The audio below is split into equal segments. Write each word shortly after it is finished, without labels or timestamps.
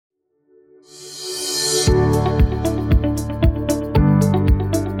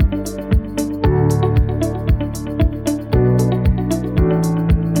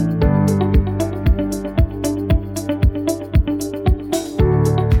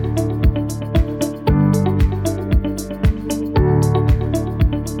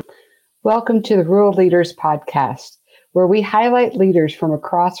Welcome to the Rural Leaders Podcast, where we highlight leaders from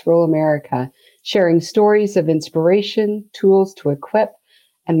across rural America, sharing stories of inspiration, tools to equip,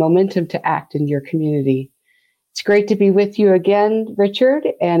 and momentum to act in your community. It's great to be with you again, Richard,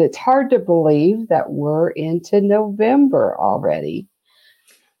 and it's hard to believe that we're into November already.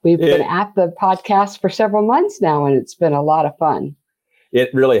 We've been at the podcast for several months now, and it's been a lot of fun. It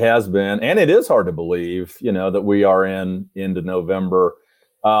really has been, and it is hard to believe, that we are into November.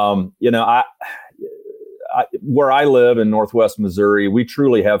 Where I live in Northwest Missouri, we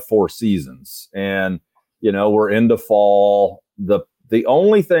truly have 4 seasons, and we're into fall. The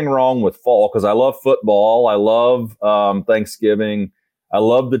only thing wrong with fall, because I love football, I love Thanksgiving, I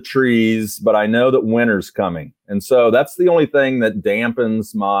love the trees, but I know that winter's coming, and so that's the only thing that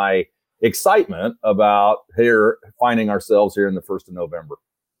dampens my excitement about finding ourselves here in the 1st of November.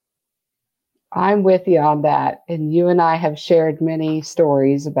 I'm with you on that. And you and I have shared many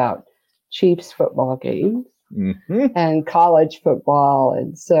stories about Chiefs football games and college football.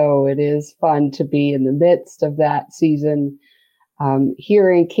 And so it is fun to be in the midst of that season.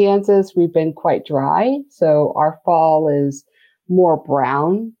 Here in Kansas, we've been quite dry. So our fall is more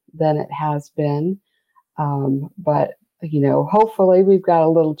brown than it has been. But hopefully we've got a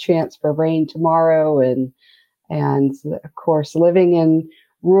little chance for rain tomorrow. And of course, living in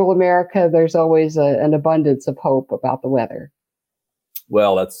rural America, there's always an abundance of hope about the weather.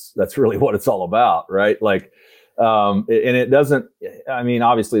 Well, that's really what it's all about, right? And it doesn't,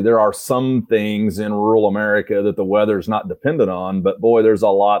 obviously there are some things in rural America that the weather's not dependent on, but boy, there's a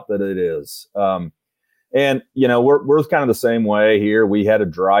lot that it is. And we're kind of the same way here. We had a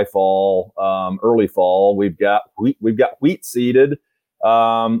dry fall, early fall. We've got wheat seeded.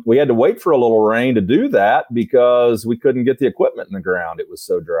 We had to wait for a little rain to do that because we couldn't get the equipment in the ground. It was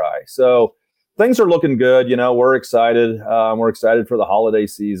so dry. So things are looking good. We're excited. We're excited for the holiday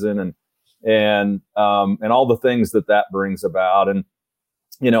season and all the things that brings about. And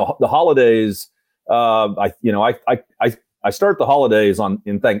the holidays. I start the holidays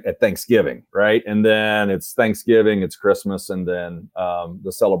at Thanksgiving, right? And then it's Thanksgiving, it's Christmas, and then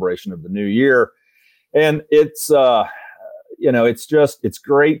the celebration of the New Year. And it's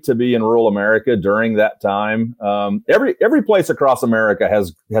great to be in rural America during that time. Every place across America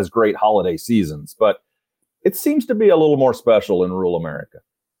has great holiday seasons, but it seems to be a little more special in rural America.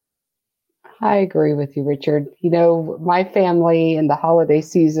 I agree with you, Richard. My family in the holiday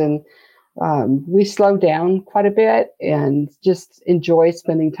season, we slow down quite a bit and just enjoy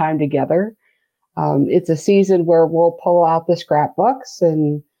spending time together. It's a season where we'll pull out the scrapbooks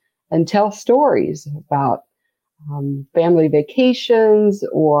and tell stories about family vacations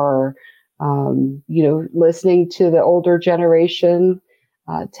or, listening to the older generation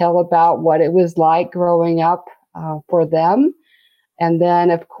tell about what it was like growing up for them. And then,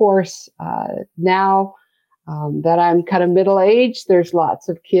 of course, now that I'm kind of middle-aged, there's lots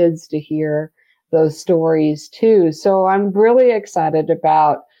of kids to hear those stories too. So I'm really excited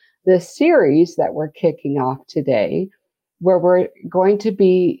about this series that we're kicking off today, where we're going to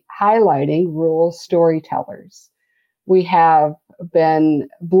be highlighting rural storytellers. We have been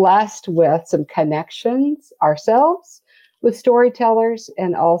blessed with some connections ourselves with storytellers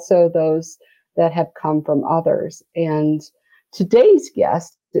and also those that have come from others. And today's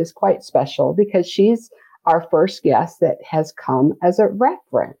guest is quite special because she's our first guest that has come as a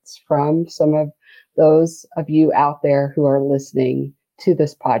reference from some of those of you out there who are listening to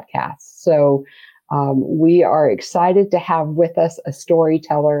this podcast. So we are excited to have with us a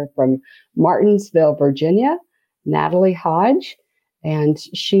storyteller from Martinsville, Virginia, Natalie Hodge, and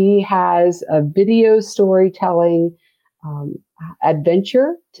she has a video storytelling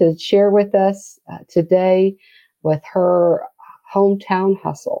adventure to share with us today with her hometown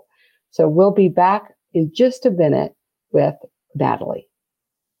hustle. So we'll be back in just a minute with Natalie.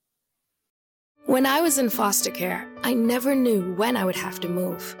 When I was in foster care, I never knew when I would have to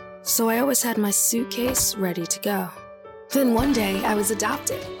move, so I always had my suitcase ready to go. Then one day, I was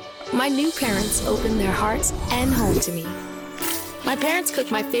adopted. My new parents opened their hearts and home to me. My parents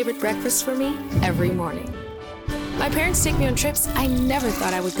cook my favorite breakfast for me every morning. My parents take me on trips I never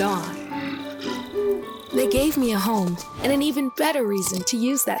thought I would go on. They gave me a home and an even better reason to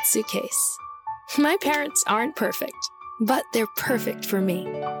use that suitcase. My parents aren't perfect, but they're perfect for me.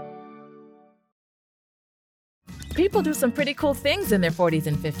 People do some pretty cool things in their 40s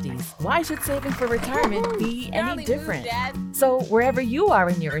and 50s. Why should saving for retirement be any different? So wherever you are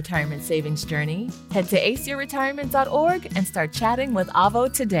in your retirement savings journey, head to aceyourretirement.org and start chatting with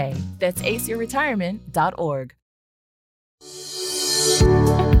Avo today. That's aceyourretirement.org.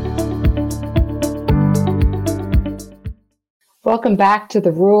 Welcome back to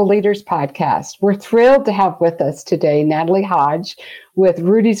the Rural Leaders Podcast. We're thrilled to have with us today Natalie Hodge with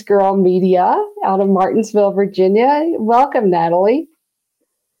Rudy's Girl Media out of Martinsville, Virginia. Welcome, Natalie.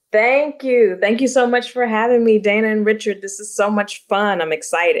 Thank you. Thank you so much for having me, Dana and Richard. This is so much fun. I'm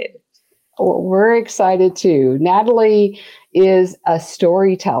excited. Well, we're excited too. Natalie is a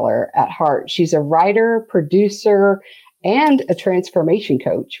storyteller at heart. She's a writer, producer, and a transformation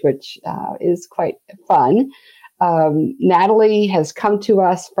coach, which is quite fun. Natalie has come to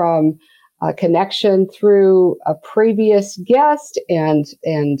us from a connection through a previous guest and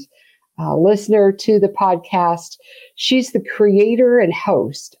listener to the podcast. She's the creator and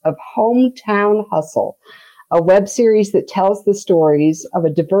host of Hometown Hustle, a web series that tells the stories of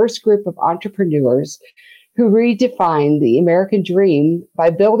a diverse group of entrepreneurs who redefine the American dream by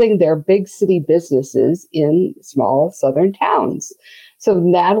building their big city businesses in small southern towns. So,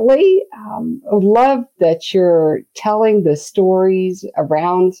 Natalie, I love that you're telling the stories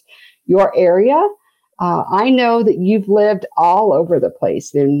around your area. I know that you've lived all over the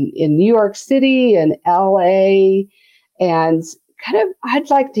place in New York City and LA, and I'd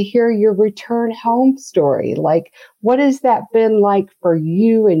like to hear your return home story. Like, what has that been like for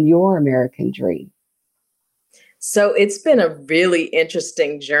you and your American dream? So it's been a really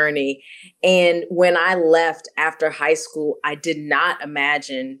interesting journey. And when I left after high school, I did not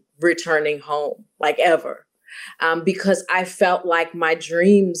imagine returning home, like ever, because I felt like my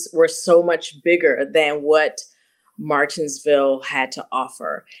dreams were so much bigger than what Martinsville had to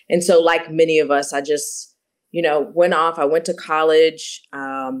offer. And so like many of us, I just, went off. I went to college,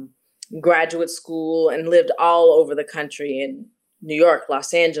 graduate school, and lived all over the country in New York,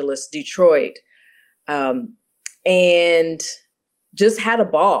 Los Angeles, Detroit. And just had a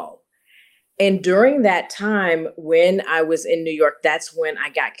ball. And during that time, when I was in New York, that's when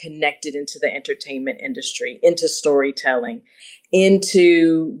I got connected into the entertainment industry, into storytelling,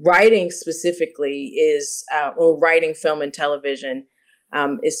 into writing specifically writing film and television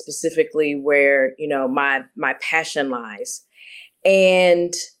is specifically where, my passion lies.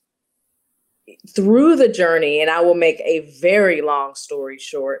 And through the journey, and I will make a very long story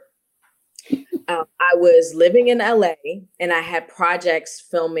short, I was living in LA and I had projects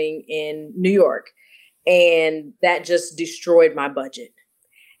filming in New York, and that just destroyed my budget.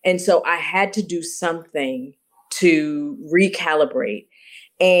 And so I had to do something to recalibrate.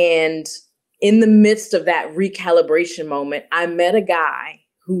 And in the midst of that recalibration moment, I met a guy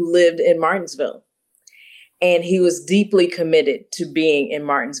who lived in Martinsville, and he was deeply committed to being in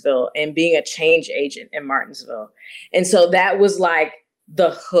Martinsville and being a change agent in Martinsville. And so that was like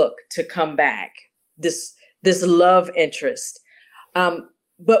the hook to come back, this love interest.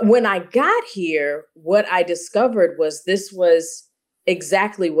 But when I got here, what I discovered was this was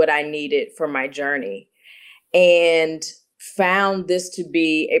exactly what I needed for my journey, and found this to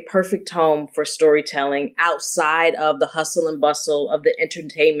be a perfect home for storytelling outside of the hustle and bustle of the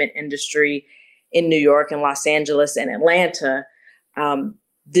entertainment industry in New York and Los Angeles and Atlanta.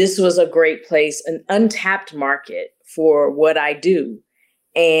 This was a great place, an untapped market for what I do.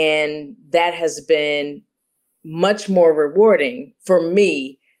 And that has been much more rewarding for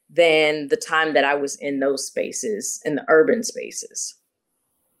me than the time that I was in those spaces, in the urban spaces.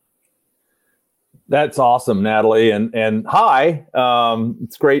 That's awesome, Natalie. And hi,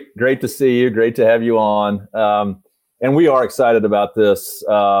 it's great to see you. Great to have you on. And we are excited about this,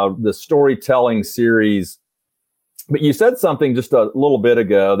 the storytelling series. But you said something just a little bit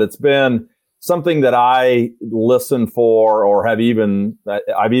ago that's been something that I listen for, or I've even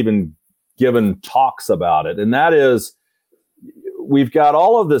given talks about it. And that is, we've got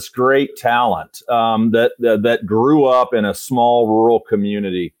all of this great talent that grew up in a small rural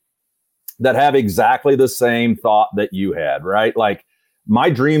community that have exactly the same thought that you had, right? Like,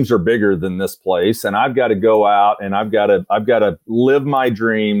 my dreams are bigger than this place, and I've got to go out and I've got to live my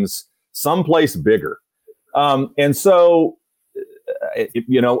dreams someplace bigger. And so,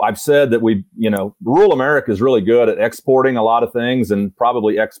 I've said that rural America is really good at exporting a lot of things, and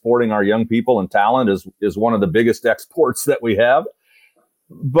probably exporting our young people and talent is one of the biggest exports that we have.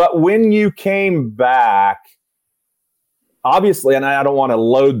 But when you came back, obviously, and I don't want to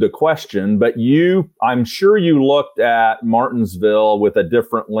load the question, but I'm sure you looked at Martinsville with a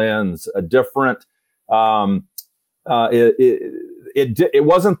different lens, a different, it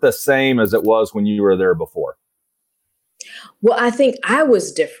wasn't the same as it was when you were there before. Well, I think I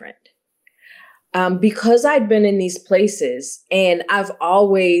was different because I'd been in these places, and I've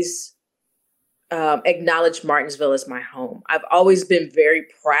always acknowledged Martinsville as my home. I've always been very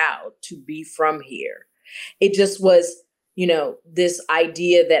proud to be from here. It just was this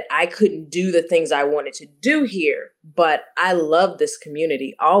idea that I couldn't do the things I wanted to do here, but I love this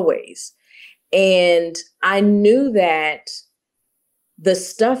community always. And I knew that the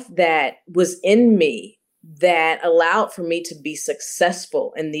stuff that was in me that allowed for me to be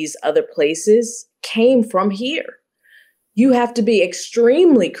successful in these other places came from here. You have to be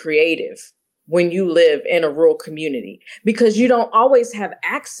extremely creative when you live in a rural community because you don't always have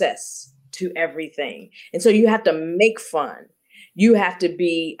access to everything. And so you have to make fun. You have to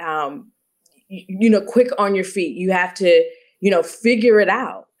be, quick on your feet. You have to, figure it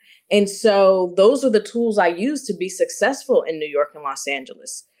out. And so those are the tools I use to be successful in New York and Los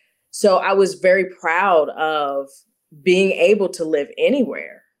Angeles. So I was very proud of being able to live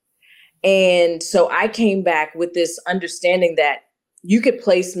anywhere. And so I came back with this understanding that you could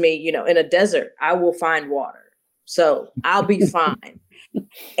place me, in a desert, I will find water. So I'll be fine.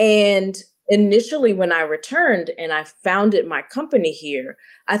 And initially, when I returned and I founded my company here,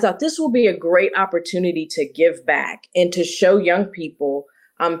 I thought this will be a great opportunity to give back and to show young people,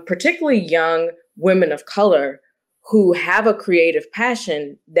 particularly young women of color who have a creative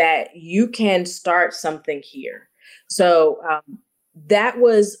passion, that you can start something here. So that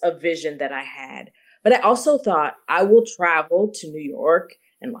was a vision that I had. But I also thought I will travel to New York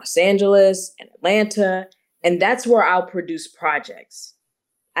and Los Angeles and Atlanta, and that's where I'll produce projects.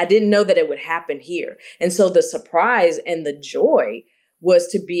 I didn't know that it would happen here. And so the surprise and the joy was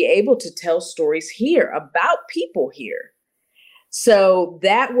to be able to tell stories here about people here. So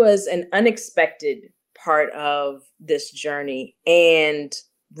that was an unexpected part of this journey and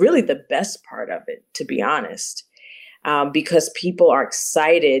really the best part of it, to be honest, because people are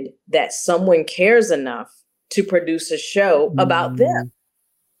excited that someone cares enough to produce a show about them.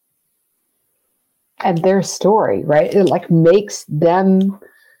 And their story, right? It like makes them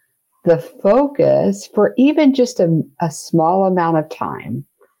the focus for even just a small amount of time,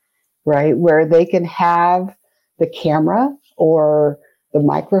 right? Where they can have the camera or the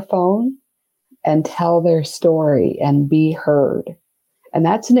microphone and tell their story and be heard. And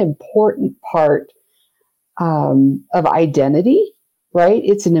that's an important part of identity, right?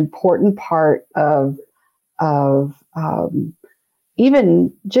 It's an important part of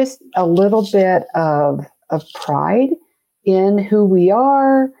even just a little bit of pride in who we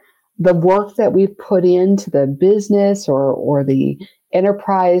are, the work that we've put into the business or the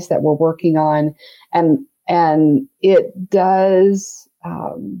enterprise that we're working on. And it does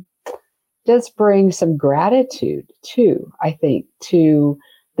bring some gratitude too, I think, to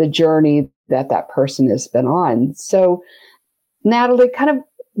the journey that person has been on. So Natalie, kind of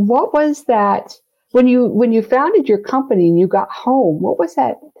what was that when you founded your company and you got home, what was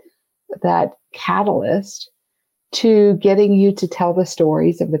that catalyst to getting you to tell the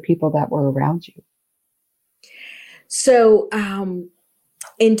stories of the people that were around you? So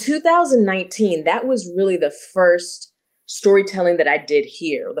in 2019, that was really the first storytelling that I did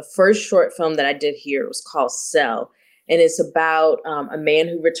here. The first short film that I did here was called Cell. And it's about a man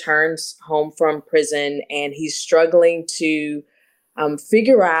who returns home from prison and he's struggling to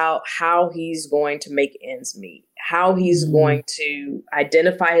figure out how he's going to make ends meet, how he's going to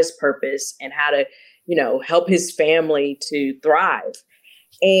identify his purpose and how to, help his family to thrive.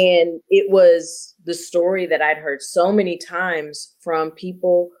 And it was the story that I'd heard so many times from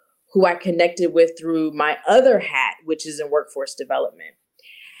people who I connected with through my other hat, which is in workforce development.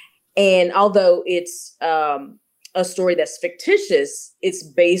 And although it's a story that's fictitious, it's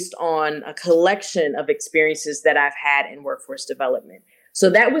based on a collection of experiences that I've had in workforce development. So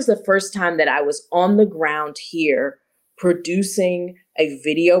that was the first time that I was on the ground here producing a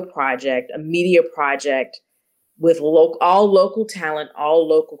video project, a media project with all local talent, all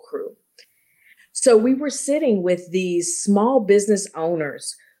local crew. So we were sitting with these small business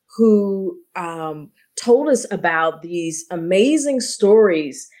owners who told us about these amazing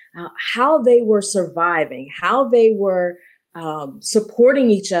stories, how they were surviving, how they were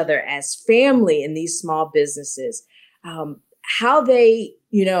supporting each other as family in these small businesses, how they,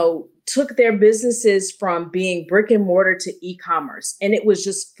 took their businesses from being brick and mortar to e-commerce. And it was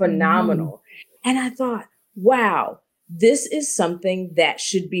just phenomenal. And I thought, wow, this is something that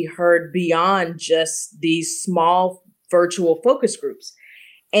should be heard beyond just these small virtual focus groups.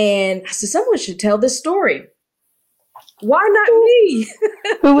 And I said, someone should tell this story. Why not me?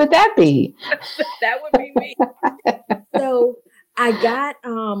 Who would that be? That would be me. So I got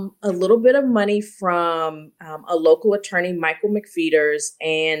a little bit of money from a local attorney, Michael McFeeters,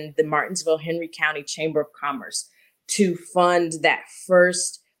 and the Martinsville Henry County Chamber of Commerce to fund that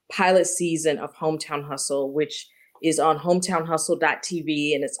first pilot season of Hometown Hustle, which is on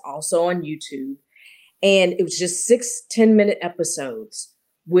hometownhustle.tv, and it's also on YouTube. And it was just 6 10-minute episodes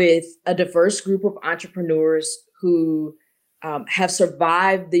with a diverse group of entrepreneurs who have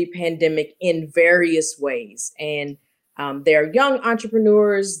survived the pandemic in various ways. And they're young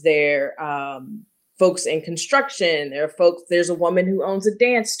entrepreneurs, they're folks in construction, there's a woman who owns a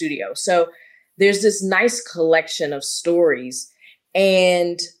dance studio. So there's this nice collection of stories,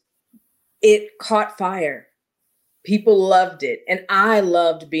 and it caught fire. People loved it, and I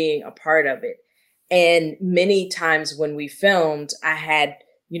loved being a part of it. And many times when we filmed, I had,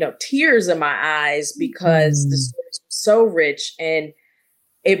 tears in my eyes because the stories were so rich, and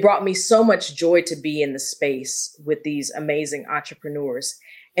it brought me so much joy to be in the space with these amazing entrepreneurs.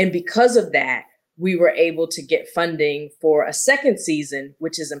 And because of that, we were able to get funding for a second season,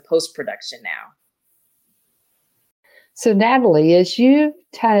 which is in post-production now. So Natalie, as you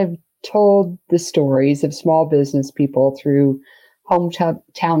kind of told the stories of small business people through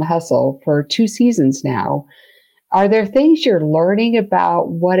Hometown Hustle for 2 seasons now, are there things you're learning about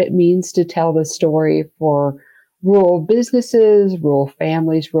what it means to tell the story for rural businesses, rural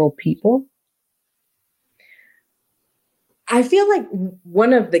families, rural people? I feel like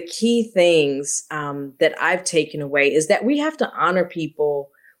one of the key things that I've taken away is that we have to honor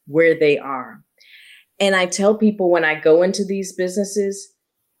people where they are. And I tell people when I go into these businesses,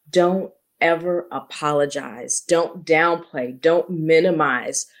 don't ever apologize. Don't downplay. Don't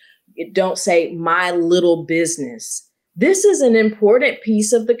minimize. Don't say my little business. This is an important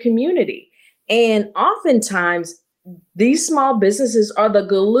piece of the community. And oftentimes, these small businesses are the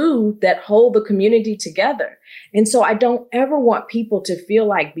glue that hold the community together. And so I don't ever want people to feel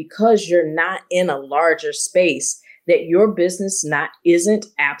like because you're not in a larger space that your business isn't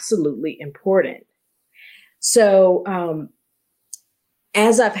absolutely important. So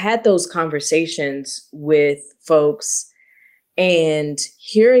as I've had those conversations with folks and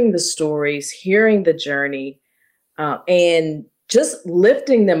hearing the stories, hearing the journey, and just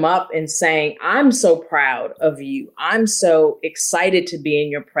lifting them up and saying, I'm so proud of you. I'm so excited to be in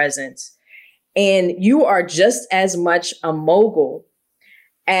your presence. And you are just as much a mogul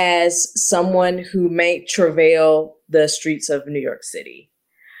as someone who may travail the streets of New York City.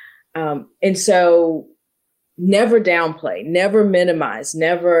 And so never downplay, never minimize,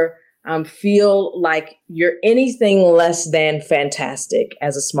 never feel like you're anything less than fantastic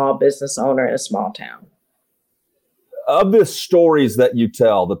as a small business owner in a small town. Of the stories that you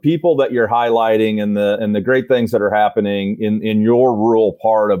tell, the people that you're highlighting and the great things that are happening in your rural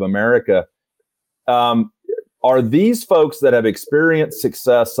part of America, are these folks that have experienced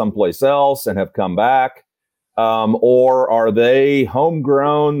success someplace else and have come back? Or are they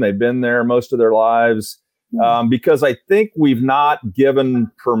homegrown? They've been there most of their lives? Because I think we've not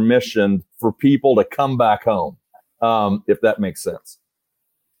given permission for people to come back home, if that makes sense.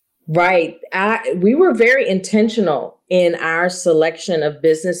 Right. We were very intentional in our selection of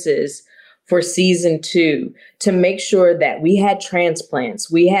businesses for season 2 to make sure that we had transplants.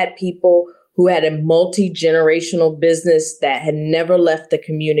 We had people who had a multi-generational business that had never left the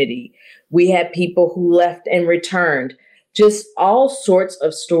community. We had people who left and returned, just all sorts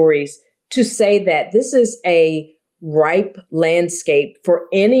of stories to say that this is a ripe landscape for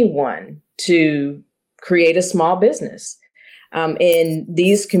anyone to create a small business. And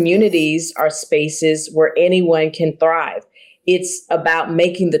these communities are spaces where anyone can thrive. It's about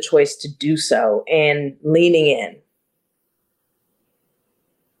making the choice to do so and leaning in.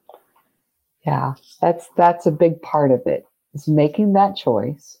 Yeah, that's a big part of it, is making that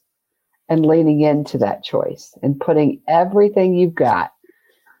choice and leaning into that choice and putting everything you've got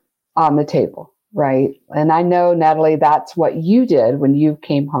on the table, right? And I know, Natalie, that's what you did when you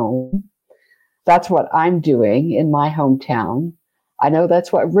came home. That's what I'm doing in my hometown. I know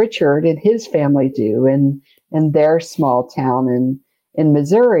that's what Richard and his family do in their small town in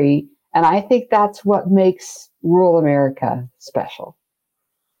Missouri. And I think that's what makes rural America special.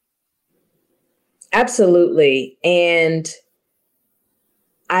 Absolutely. And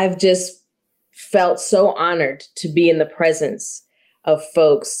I've just felt so honored to be in the presence of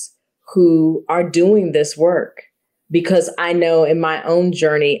folks who are doing this work, because I know in my own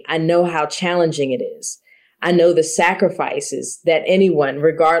journey, I know how challenging it is. I know the sacrifices that anyone,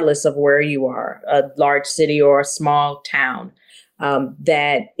 regardless of where you are, a large city or a small town,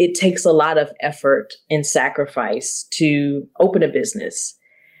 that it takes a lot of effort and sacrifice to open a business.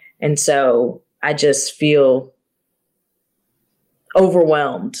 And so I just feel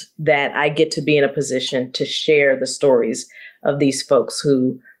overwhelmed that I get to be in a position to share the stories of these folks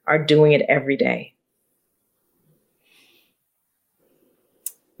who are doing it every day.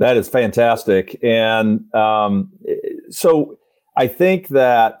 That is fantastic. And so I think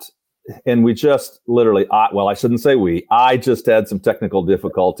that we just literally, I shouldn't say I just had some technical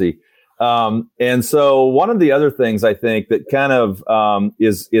difficulty. And so one of the other things I think that kind of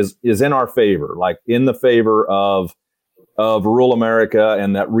is in our favor, like in the favor of rural America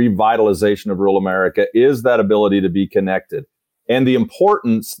and that revitalization of rural America, is that ability to be connected, and the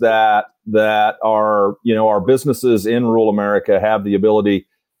importance that our businesses in rural America have the ability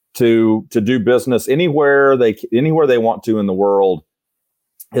to do business anywhere they want to in the world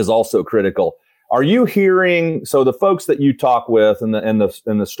is also critical. Are you hearing, so the folks that you talk with and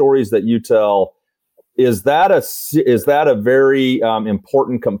the stories that you tell, is that a very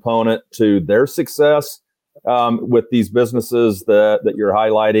important component to their success with these businesses that you're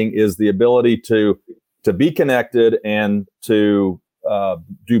highlighting, is the ability to be connected and to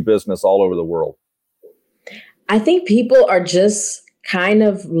do business all over the world? I think people are just kind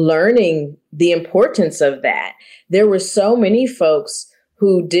of learning the importance of that. There were so many folks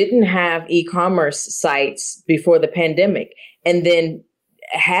who didn't have e-commerce sites before the pandemic and then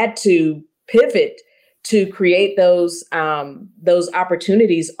had to pivot to create those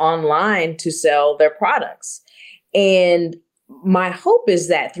opportunities online to sell their products. And my hope is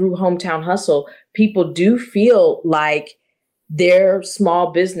that through Hometown Hustle, people do feel like their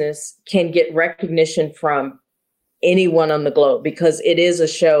small business can get recognition from anyone on the globe, because it is a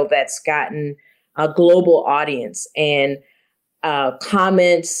show that's gotten a global audience, and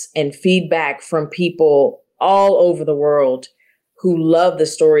comments and feedback from people all over the world who love the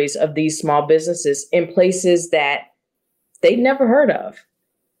stories of these small businesses in places that they'd never heard of.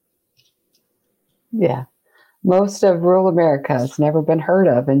 Yeah. Most of rural America has never been heard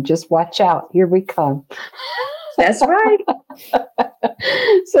of, and just watch out. Here we come. That's right.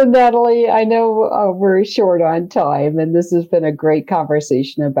 So, Natalie, I know we're short on time, and this has been a great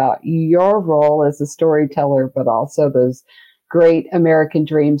conversation about your role as a storyteller, but also those great American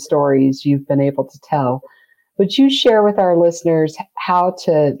dream stories you've been able to tell. Would you share with our listeners how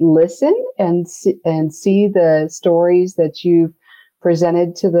to listen and see the stories that you've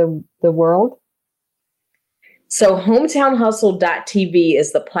presented to the world? So hometownhustle.tv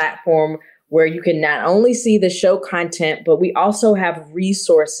is the platform where you can not only see the show content, but we also have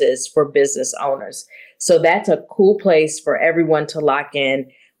resources for business owners. So that's a cool place for everyone to lock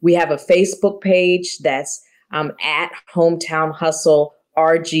in. We have a Facebook page that's at Hometown Hustle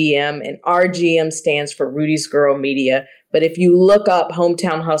RGM, and RGM stands for Rudy's Girl Media. But if you look up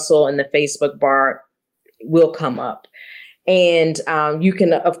Hometown Hustle in the Facebook bar, we'll come up. And you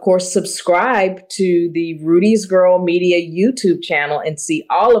can, of course, subscribe to the Rudy's Girl Media YouTube channel and see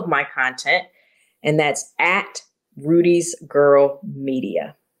all of my content. And that's at Rudy's Girl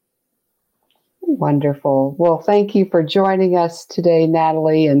Media. Wonderful. Well, thank you for joining us today,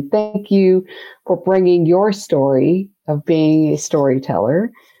 Natalie. And thank you for bringing your story of being a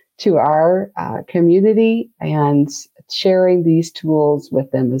storyteller to our community and sharing these tools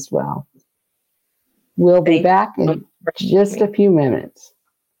with them as well. We'll be back in just a few minutes.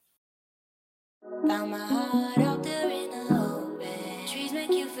 Found my heart out there in the open. Trees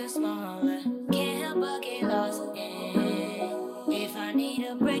make you feel smaller. Can't help but get lost in. If I need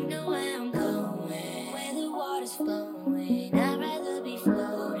a break, know where I'm going. Where the water's flowing, I'd rather be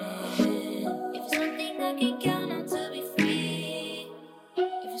floating. If it's one thing I can count on to be free.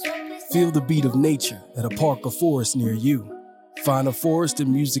 If it's one place. Feel the beat of nature at a park or forest near you. Find a forest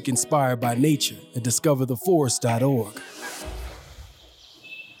and music inspired by nature at discovertheforest.org.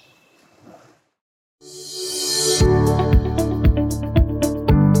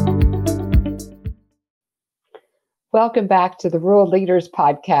 Welcome back to the Rural Leaders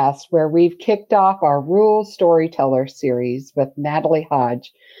Podcast, where we've kicked off our Rural Storyteller series with Natalie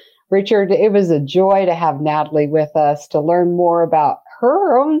Hodge. Richard, it was a joy to have Natalie with us to learn more about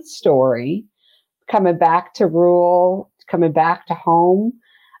her own story, coming back to rural, coming back to home,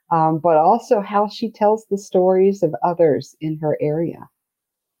 but also how she tells the stories of others in her area.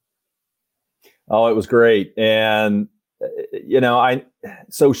 Oh, it was great. And,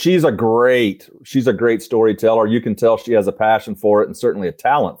 so she's a great storyteller. You can tell she has a passion for it and certainly a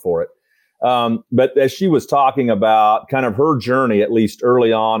talent for it. But as she was talking about kind of her journey, at least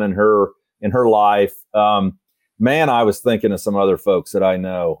early on in her life, man, I was thinking of some other folks that I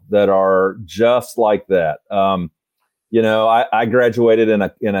know that are just like that. I graduated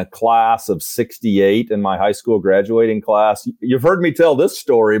in a class of 68 in my high school graduating class. You've heard me tell this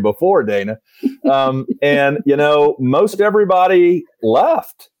story before, Dana. And most everybody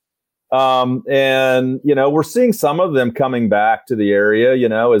left. We're seeing some of them coming back to the area,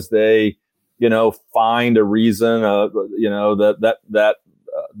 as they, find a reason, the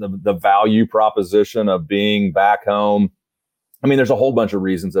value proposition of being back home I mean, there's a whole bunch of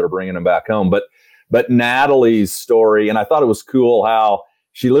reasons that are bringing them back home, but Natalie's story, and I thought it was cool how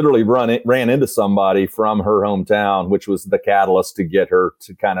she literally ran into somebody from her hometown, which was the catalyst to get her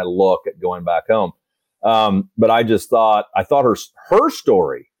to kind of look at going back home. But I thought her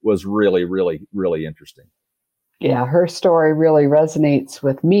story was really, really, really interesting. Yeah, her story really resonates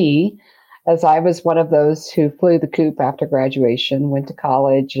with me, as I was one of those who flew the coop after graduation, went to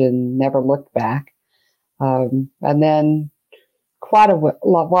college and never looked back. And then quite a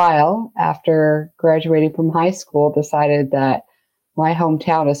while after graduating from high school, decided that my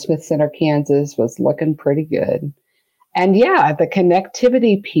hometown of Smith Center, Kansas was looking pretty good. And yeah, the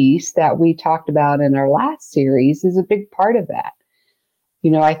connectivity piece that we talked about in our last series is a big part of that.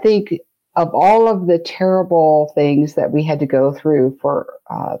 You know, I think of all of the terrible things that we had to go through for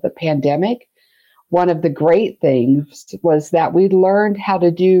the pandemic, one of the great things was that we learned how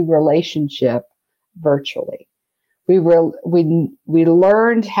to do relationship virtually. We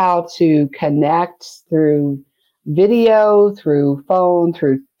learned how to connect through video, through phone,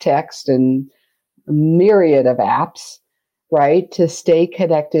 through text, and a myriad of apps, right? To stay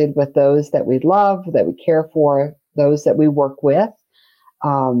connected with those that we love, that we care for, those that we work with,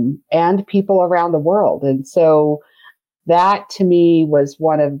 and people around the world. And so that to me was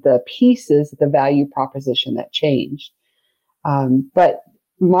one of the pieces of the value proposition that changed. But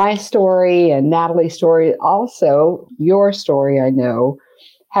my story and Natalie's story, also your story, I know,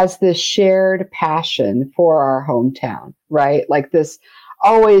 has this shared passion for our hometown, right? Like this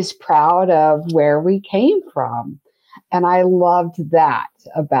always proud of where we came from. And I loved that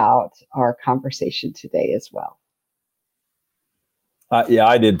about our conversation today as well. Yeah,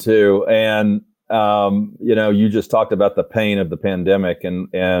 I did too. And, you just talked about the pain of the pandemic and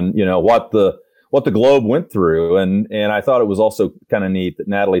what the globe went through. And I thought it was also kind of neat that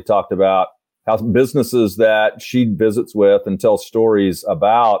Natalie talked about how businesses that she visits with and tells stories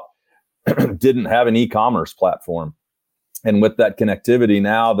about didn't have an e-commerce platform. And with that connectivity,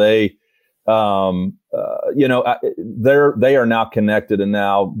 now they are now connected, and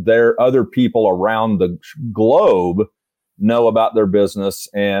now other people around the globe know about their business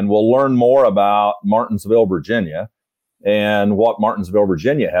and will learn more about Martinsville, Virginia, and what Martinsville,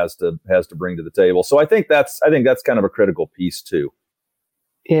 Virginia has to bring to the table. So I think that's kind of a critical piece too.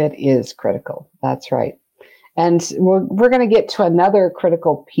 It is critical. That's right. And we're going to get to another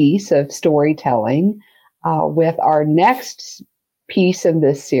critical piece of storytelling with our next piece in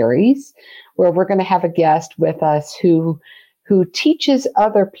this series, where we're going to have a guest with us who teaches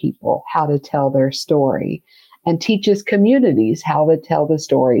other people how to tell their story and teaches communities how to tell the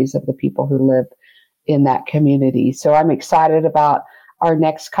stories of the people who live in that community. So I'm excited about our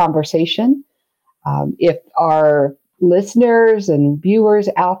next conversation. If our listeners and viewers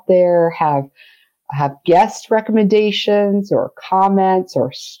out there have guest recommendations or comments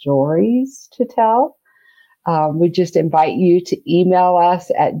or stories to tell, we just invite you to email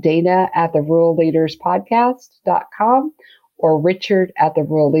us at dana@theruralleaderspodcast.com or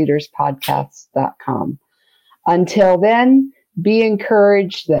richard@theruralleaderspodcast.com. Until then, be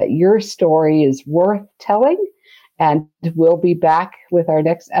encouraged that your story is worth telling, and we'll be back with our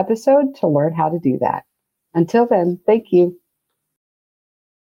next episode to learn how to do that. Until then, thank you.